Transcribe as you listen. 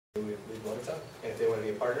we'd want to talk. And if they want to be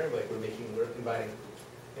a partner, like we're inviting,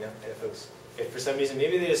 you know, and if for some reason,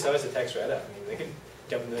 maybe they just saw us a tax write-up. I mean, they could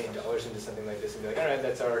dump $1 million into something like this and be like, all right,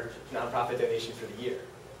 that's our nonprofit donation for the year.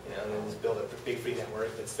 You know, and then just build a big free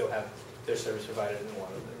network that still have their service provided in a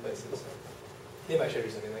lot of the places. So they might show you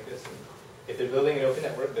something like this. And if they're building an open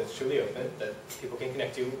network that's truly open, that people can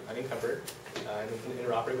connect to unencumbered, and can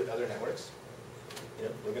interoperate with other networks, you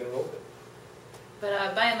know, we're going to roll with it.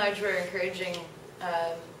 But by and large, we're encouraging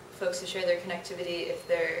folks to share their connectivity if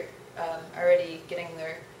they're already getting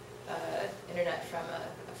their internet from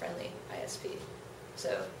a friendly ISP.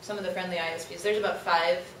 So some of the friendly ISPs, there's about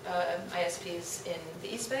 5 ISPs in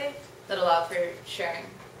the East Bay that allow for sharing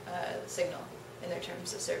signal in their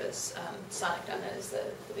terms of service. Sonic.net is the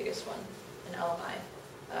biggest one, and LMI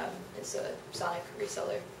is a Sonic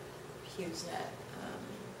reseller, HughesNet.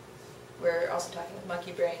 We're also talking with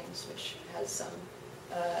Monkey Brains, which has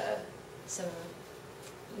some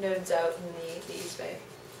nodes out in the East Bay.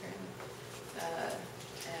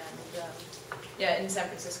 Yeah, in San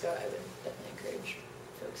Francisco, I would definitely encourage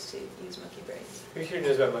folks to use Monkey Brains. Who here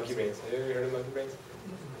knows about Monkey Brains? Have you ever heard of Monkey Brains?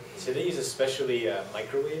 So they use especially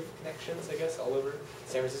microwave connections, I guess, all over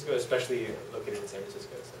San Francisco, especially located in San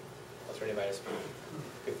Francisco. So alternative ISP,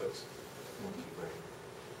 good folks.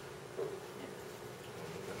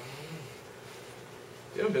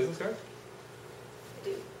 Do you have a business card? I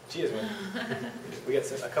do. She is one. We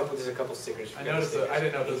got a couple stickers. I noticed. I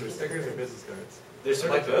didn't know if those were stickers or business cards. They're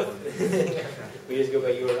sort of both. We just go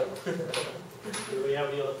by URL. Do we have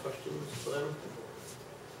any other questions for them?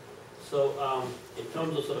 So, in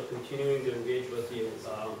terms of sort of continuing to engage with you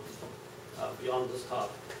beyond this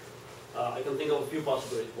talk, I can think of a few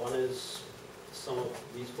possibilities. One is some of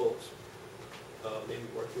these folks maybe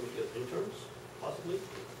working with your interns, possibly,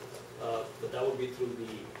 but that would be through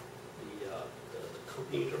the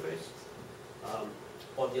company interface.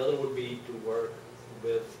 Or the other would be to work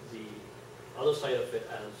with the other side of it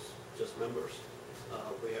as just members,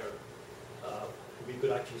 where we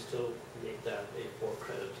could actually still make that a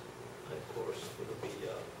 4-credit type course. It would be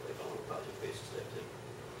like on a project basis type thing.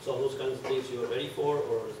 So those kinds of things you are ready for,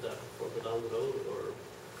 or is that further down the road, or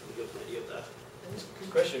can you give an idea of that?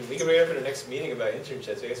 Good question. We can bring it up in our next meeting about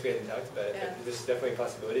internships. I guess we hadn't talked about it, Yeah. but there's definitely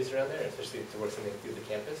possibilities around there, especially to work something through the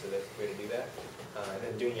campus, so that's the way to do that. And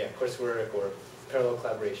then doing coursework or parallel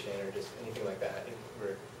collaboration or just anything like that. I think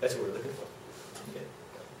that's what we're looking for. Okay.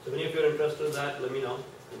 So if you're interested in that, let me know,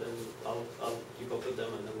 and then I'll keep up with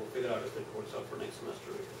them, and then we'll figure out if it works out for next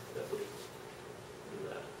semester. We can definitely do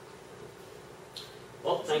that.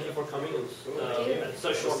 Well, thank you for coming. And Thank you. it's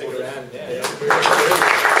such short Stick notice. around. Yeah.